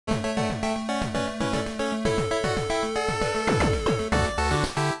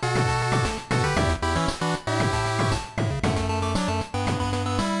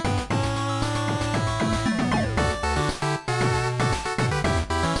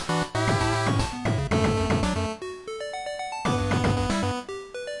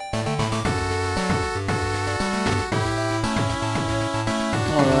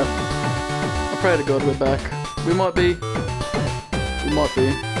pray to God we're back. We might be. We might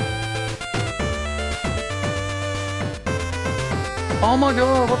be. Oh my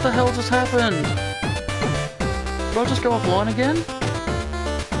god, what the hell just happened? Did I just go offline again?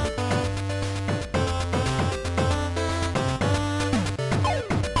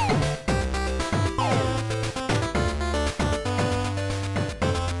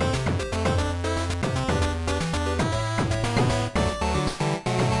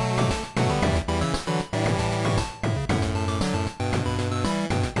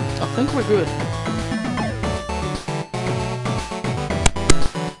 I think we're good.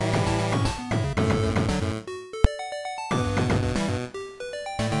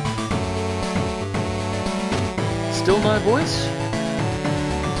 Still no voice?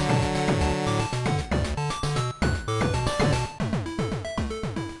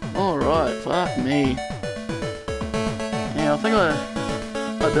 Alright, fuck me. Yeah, I think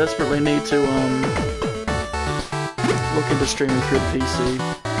I desperately need to look into streaming through the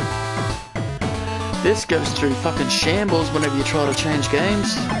PC. This goes through fucking shambles whenever you try to change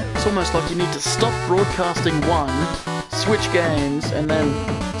games. It's almost like you need to stop broadcasting one, switch games, and then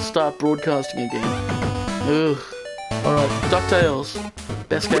start broadcasting again. Ugh. Alright, Ducktales.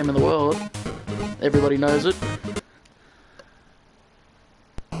 Best game in the world. Everybody knows it.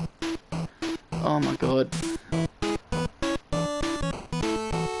 Oh my god.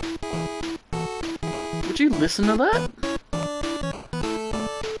 Would you listen to that?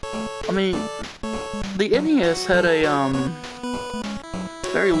 I mean, the NES had a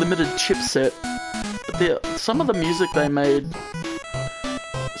very limited chipset, but some of the music they made,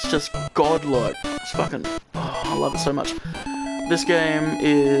 it's just godlike. It's fucking, oh, I love it so much. This game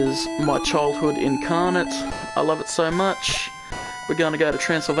is my childhood incarnate. I love it so much. We're gonna go to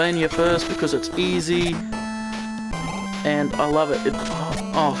Transylvania first because it's easy, and I love it.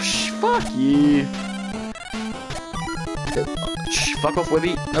 Fuck you. Fuck off,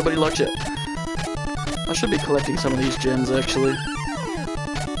 Webby. Nobody likes it. I should be collecting some of these gems, actually.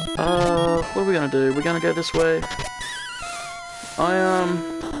 What are we gonna do? We're gonna go this way. I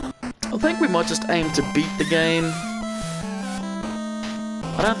think we might just aim to beat the game.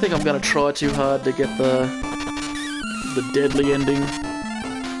 I don't think I'm gonna try too hard to get the deadly ending,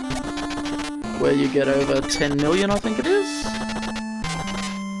 where you get over 10 million, I think it is.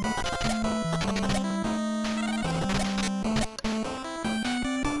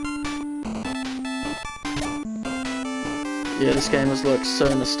 Yeah, this game is like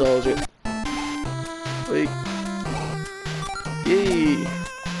so nostalgic. Wait. Yay!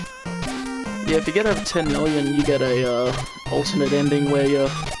 Yeah, if you get over 10 million, you get a alternate ending where you're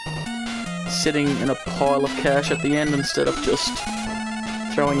sitting in a pile of cash at the end instead of just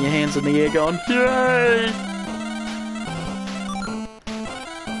throwing your hands in the air going, yay!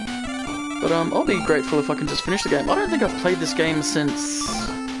 But I'll be grateful if I can just finish the game. I don't think I've played this game since,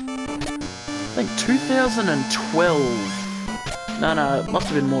 I think 2012. No, it must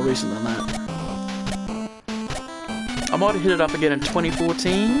have been more recent than that. I might have hit it up again in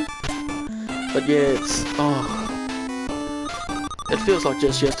 2014. But yeah, it's... it feels like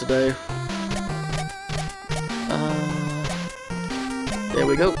just yesterday. There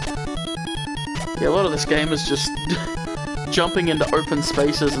we go. Yeah, a lot of this game is just jumping into open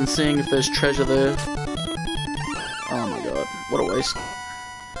spaces and seeing if there's treasure there. Oh my god, what a waste.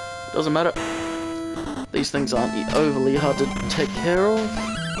 Doesn't matter. These things aren't overly hard to take care of.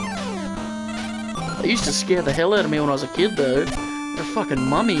 They used to scare the hell out of me when I was a kid, though. They're a fucking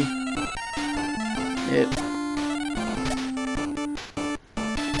mummy. Yep.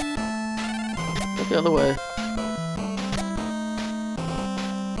 Look the other way.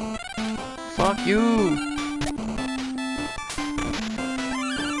 Fuck you!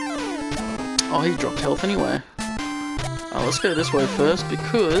 Oh, he dropped health anyway. Let's go this way first,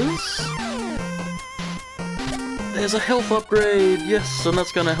 because there's a health upgrade! Yes, and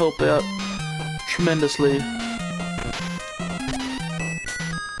that's gonna help out tremendously.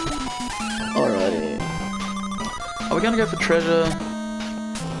 Alrighty. Are we gonna go for treasure?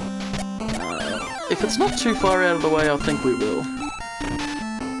 If it's not too far out of the way, I think we will.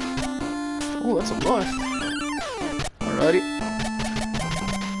 Oh, that's a life. Alrighty.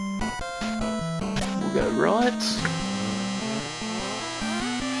 We'll go right.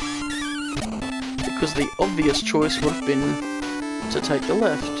 Because the obvious choice would have been to take the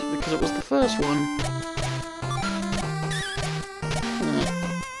left, because it was the first one.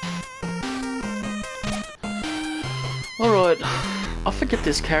 Alright, I forget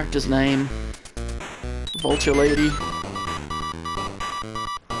this character's name. Vulture Lady.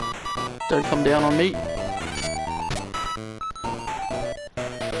 Don't come down on me.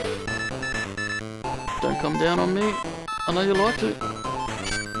 down on me. I know you like it.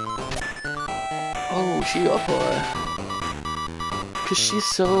 Oh, she up high. 'Cause she's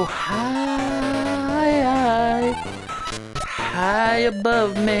so high, high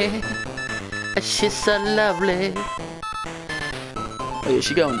above me. She's so lovely. Oh yeah,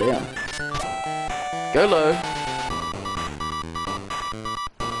 she going down. Go low.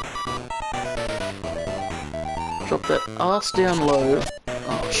 Drop that ass down low.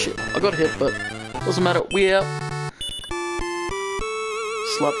 Oh shit, I got hit, but doesn't matter. We out.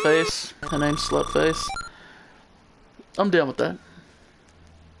 Slutface. Her name's Slutface. I'm down with that.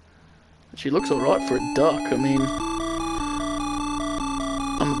 She looks alright for a duck. I mean,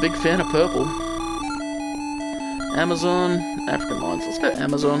 I'm a big fan of purple. Amazon, African Lions. Let's go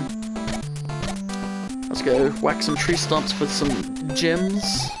Amazon. Let's go whack some tree stumps for some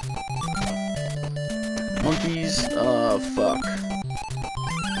gems. Monkeys. Fuck.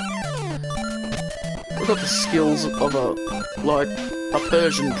 We've got the skills of a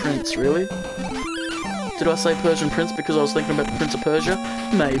Persian prince, really. Did I say Persian prince because I was thinking about the Prince of Persia?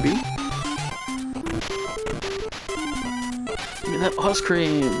 Maybe. Give me that ice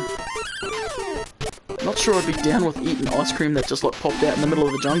cream. Not sure I'd be down with eating ice cream that just like popped out in the middle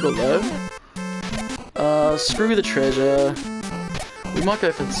of the jungle though. Screw the treasure. We might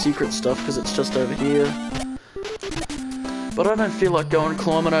go for the secret stuff because it's just over here. But I don't feel like going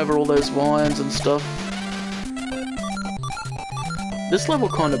climbing over all those vines and stuff. This level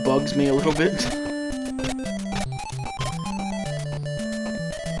kind of bugs me a little bit.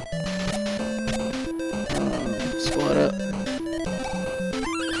 Spider.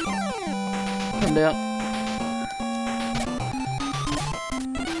 Come down.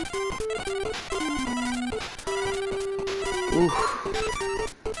 Ooh.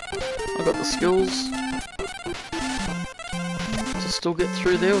 I got the skills to still get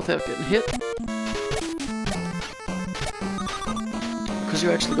through there without getting hit. Because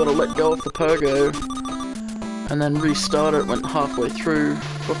you actually got to let go of the pogo and then restart it when halfway through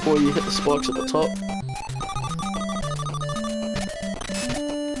before you hit the spikes at the top.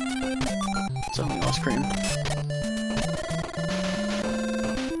 It's only ice cream.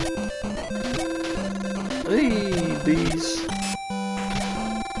 Hey, bees.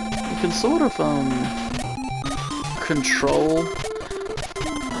 You can sort of control.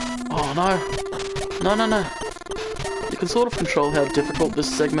 Oh no. No. You can sort of control how difficult this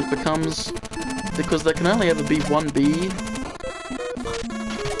segment becomes because there can only ever be one bee,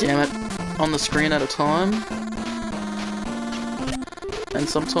 damn it, on the screen at a time. And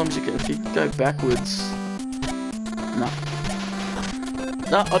sometimes you can, if you go backwards, no,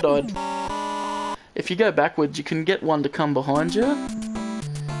 I died. If you go backwards, you can get one to come behind you,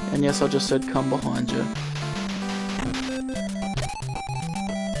 and yes, I just said come behind you.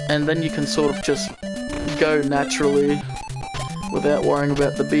 And then you can sort of just go naturally without worrying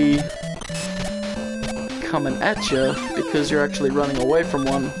about the bee coming at you because you're actually running away from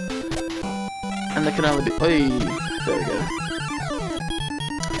one, and there can only be. Hey, there we go.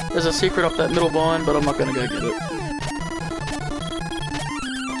 There's a secret up that middle vine, but I'm not gonna go get it.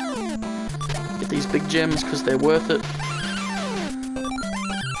 Get these big gems because they're worth it.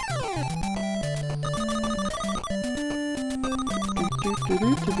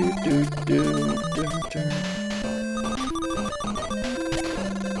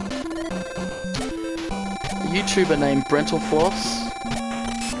 A YouTuber named Brentalfloss.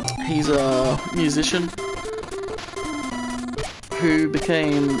 He's a musician who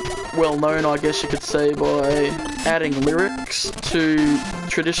became well known, I guess you could say, by adding lyrics to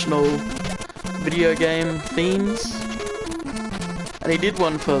traditional video game themes. And he did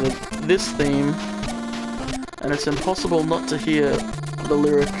one for this theme, and it's impossible not to hear the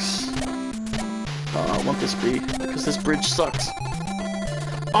lyrics. Oh, I want this bee, because this bridge sucks.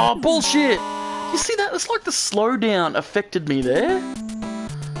 Oh, bullshit! You see that? It's like the slowdown affected me there.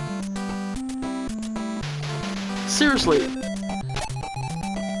 Seriously.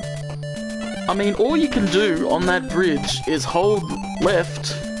 I mean, all you can do on that bridge is hold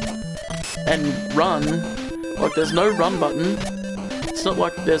left and run. Like, there's no run button. It's not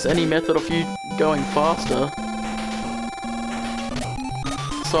like there's any method of you going faster.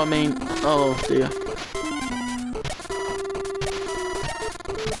 So, I mean, oh dear.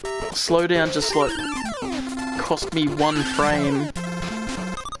 Slowdown just, like, cost me 1 frame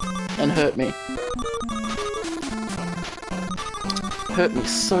and hurt me. Hurt me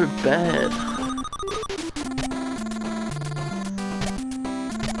so bad.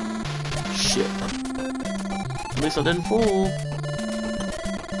 Shit. At least I didn't fall.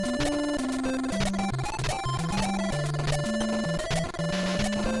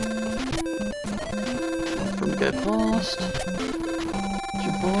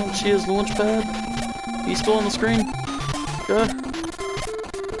 Oh, cheers, Launchpad. Are you still on the screen? Go.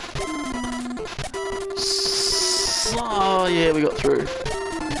 Oh, yeah, we got through.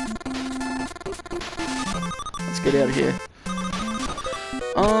 Let's get out of here.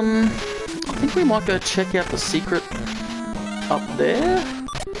 I think we might go check out the secret up there,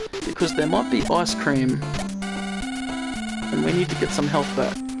 because there might be ice cream, and we need to get some health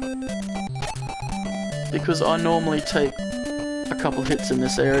back. Because I normally take a couple hits in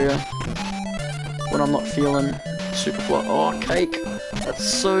this area when I'm not feeling super fly. Oh, cake! That's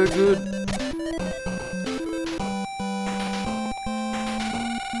so good.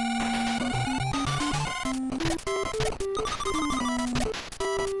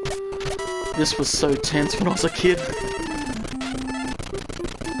 This was so tense when I was a kid.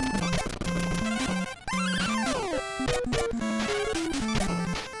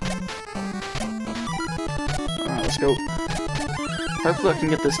 Alright, let's go. Hopefully I can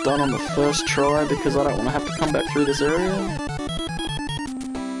get this done on the first try, because I don't want to have to come back through this area.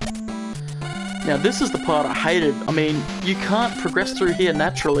 Now this is the part I hated. I mean, you can't progress through here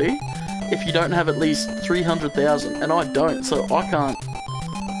naturally if you don't have at least 300,000, and I don't, so I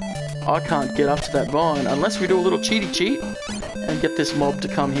can't get up to that vine unless we do a little cheaty cheat and get this mob to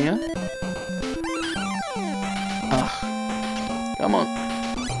come here. Ah, come on.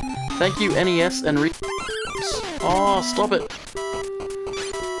 Thank you, NES and re. Oh, stop it.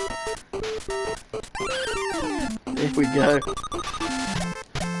 There we go.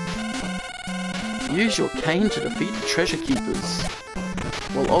 Use your cane to defeat the treasure keepers.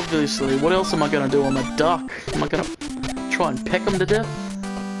 Well, obviously, what else am I going to do? I'm a duck. Am I going to try and peck them to death?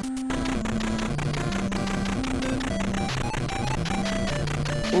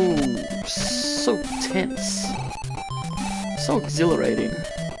 Ooh, so tense. So exhilarating.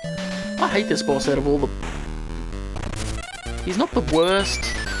 I hate this boss out of all the... He's not the worst.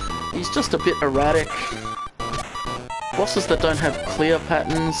 He's just a bit erratic. Bosses that don't have clear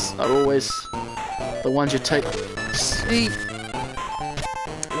patterns are always the ones you take... See?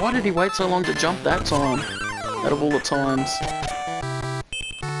 Why did he wait so long to jump that time? Out of all the times.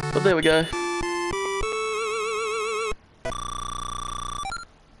 But there we go.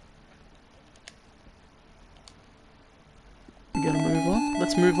 We're gonna move on.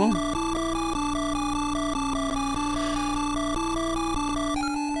 Let's move on.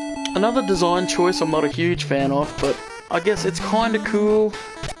 Another design choice I'm not a huge fan of, but I guess it's kinda cool.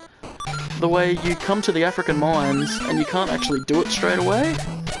 The way you come to the African mines and you can't actually do it straight away.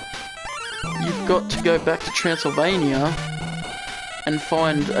 You've got to go back to Transylvania and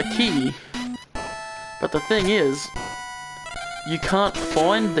find a key. But the thing is, you can't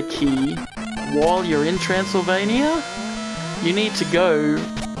find the key while you're in Transylvania. You need to go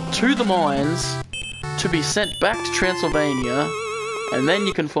to the mines to be sent back to Transylvania, and then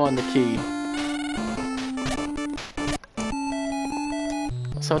you can find the key.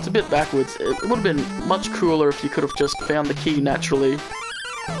 So it's a bit backwards. It would have been much cooler if you could have just found the key naturally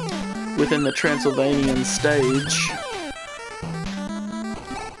within the Transylvanian stage.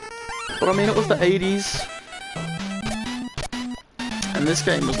 But I mean, it was the 80s. And this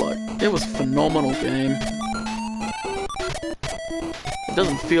game was like, it was a phenomenal game. It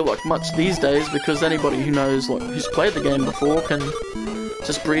doesn't feel like much these days because anybody who knows, like, who's played the game before can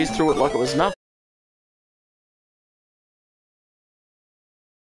just breeze through it like it was nothing.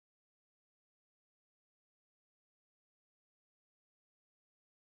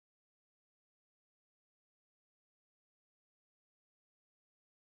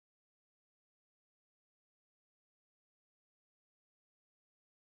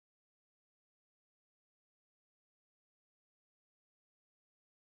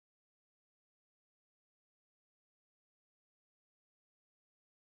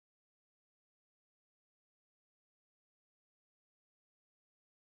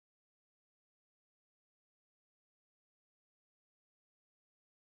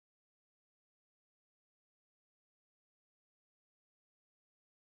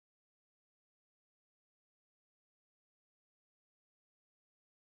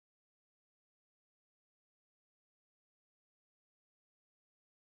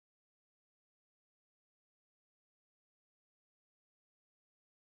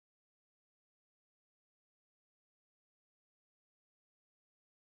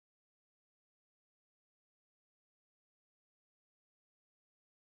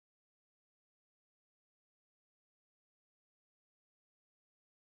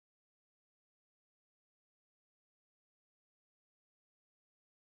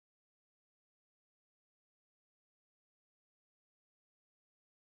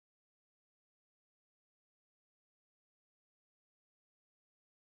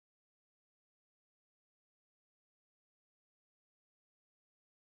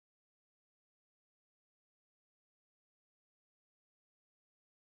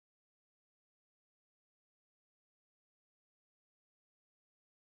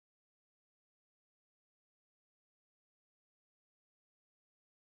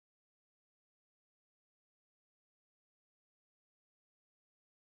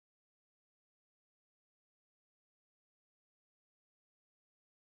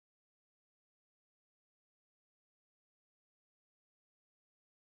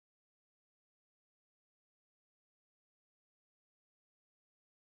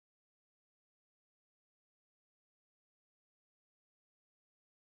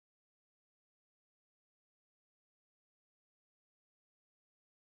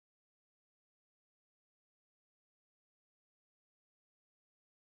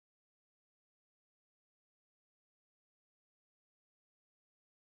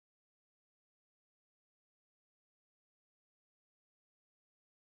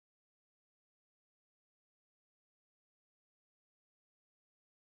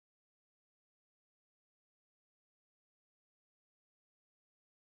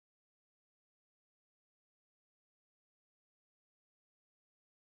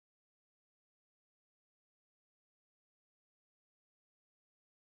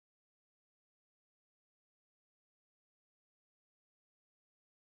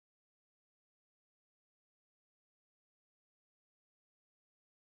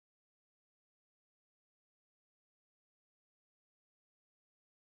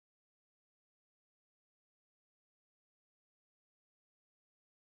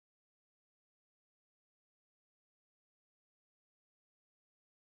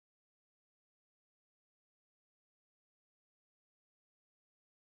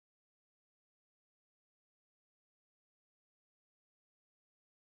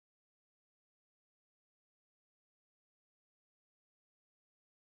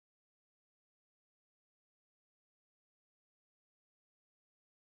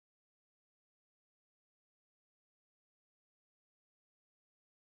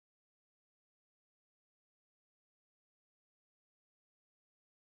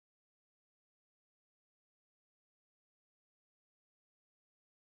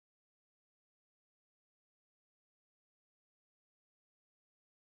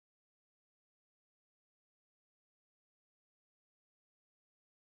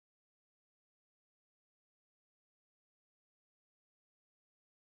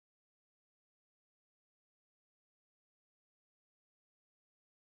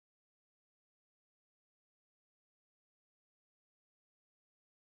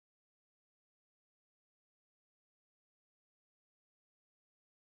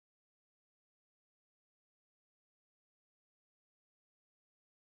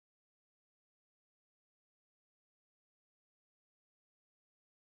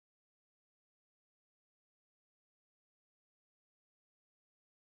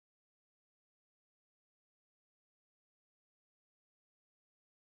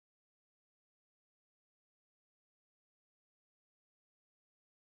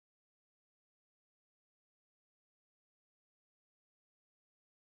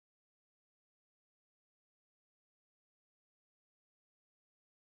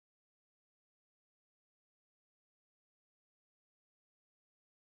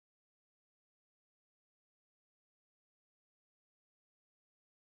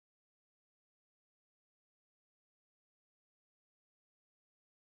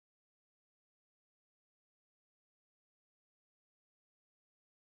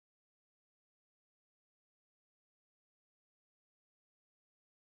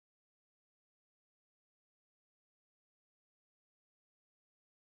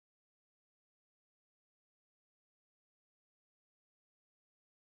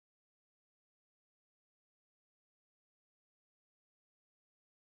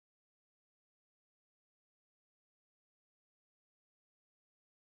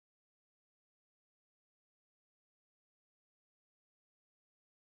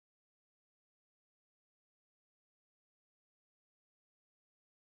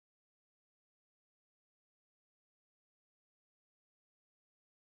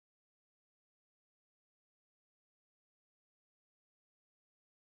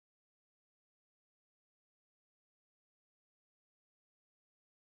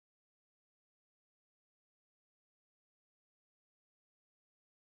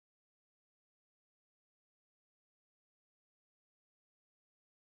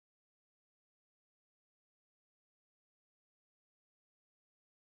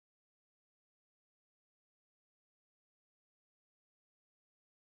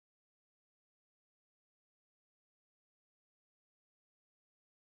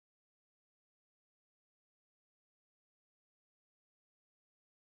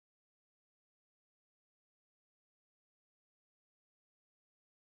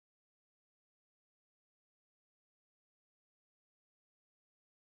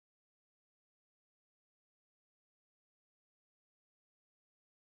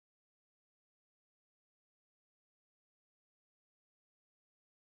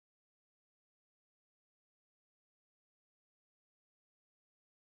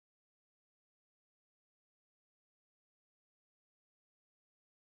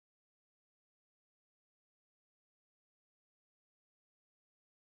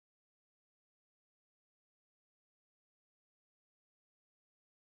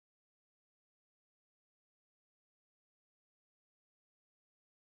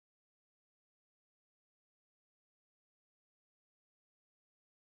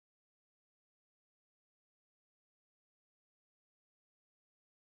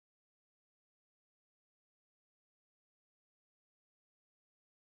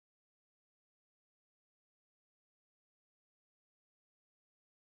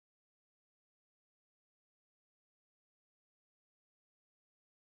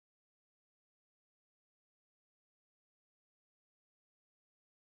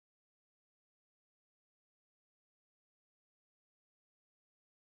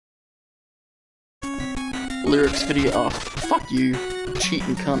 lyrics video. Oh, fuck you,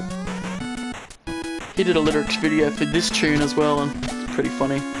 cheating cunt. He did a lyrics video for this tune as well, and it's pretty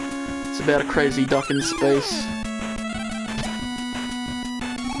funny. It's about a crazy duck in space.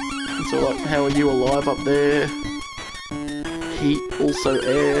 And so like, how are you alive up there? Heat, also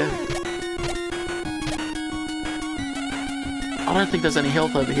air. I don't think there's any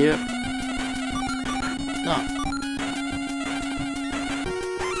health over here. No.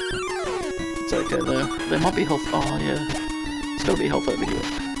 It's okay though. There might be health. Oh yeah. There's gotta be health over here.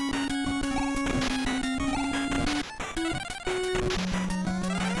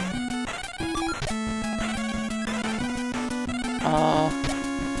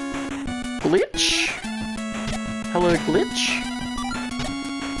 Glitch? Hello, glitch?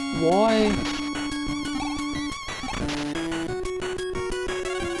 Why?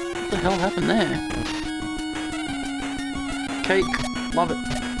 What the hell happened there? Cake. Love it.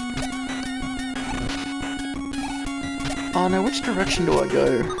 Oh no, which direction do I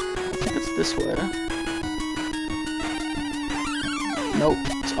go? I think it's this way. Nope,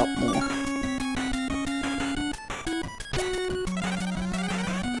 it's up more.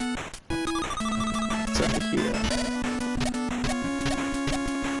 It's over here.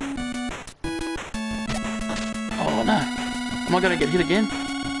 Oh no. Am I gonna get hit again?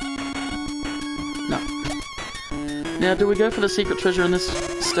 No. Now, do we go for the secret treasure in this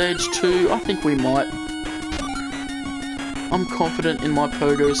stage too? I think we might. I'm confident in my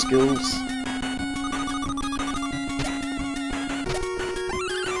pogo skills.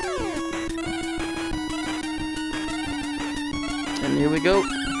 And here we go.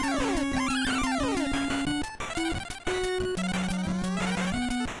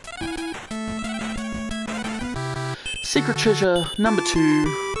 Secret treasure number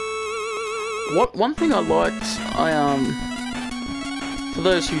 2. One thing I liked, for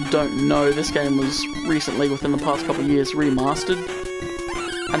those who don't know, this game was recently, within the past couple of years, remastered.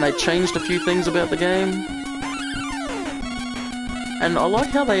 And they changed a few things about the game. And I like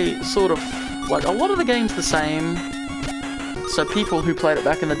how they sort of, like, a lot of the game's the same. So people who played it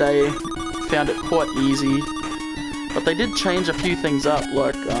back in the day found it quite easy. But they did change a few things up,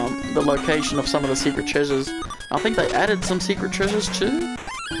 like the location of some of the secret treasures. I think they added some secret treasures too.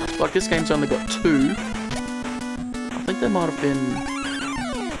 Like, this game's only got 2. I think there might have been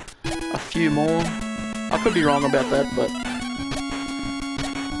a few more. I could be wrong about that, but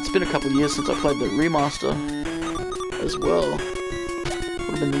it's been a couple of years since I played the remaster as well. Would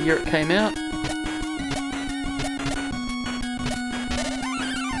have been the year it came out.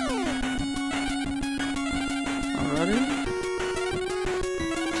 Alrighty.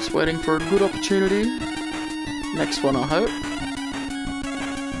 Just waiting for a good opportunity. Next one, I hope.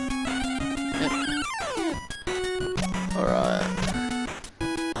 Alright.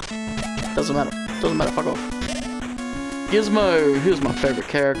 Doesn't matter. Doesn't matter. Fuck off. Gizmo! He was my favourite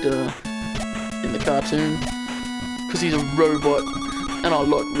character in the cartoon. Because he's a robot. And I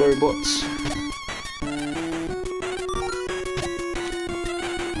like robots.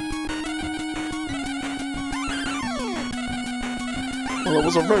 Well, it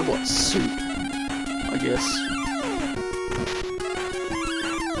was a robot suit, I guess.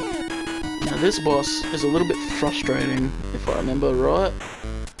 Now this boss is a little bit frustrating, if I remember right.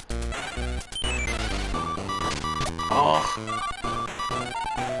 Oh.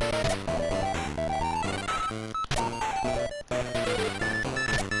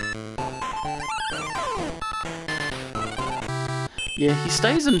 Yeah, he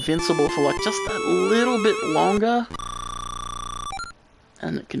stays invincible for like just that little bit longer.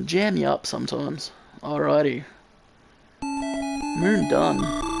 And it can jam you up sometimes. Alrighty. Moon done.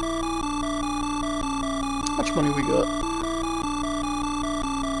 How much money we got?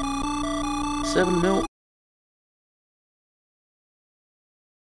 7 mil.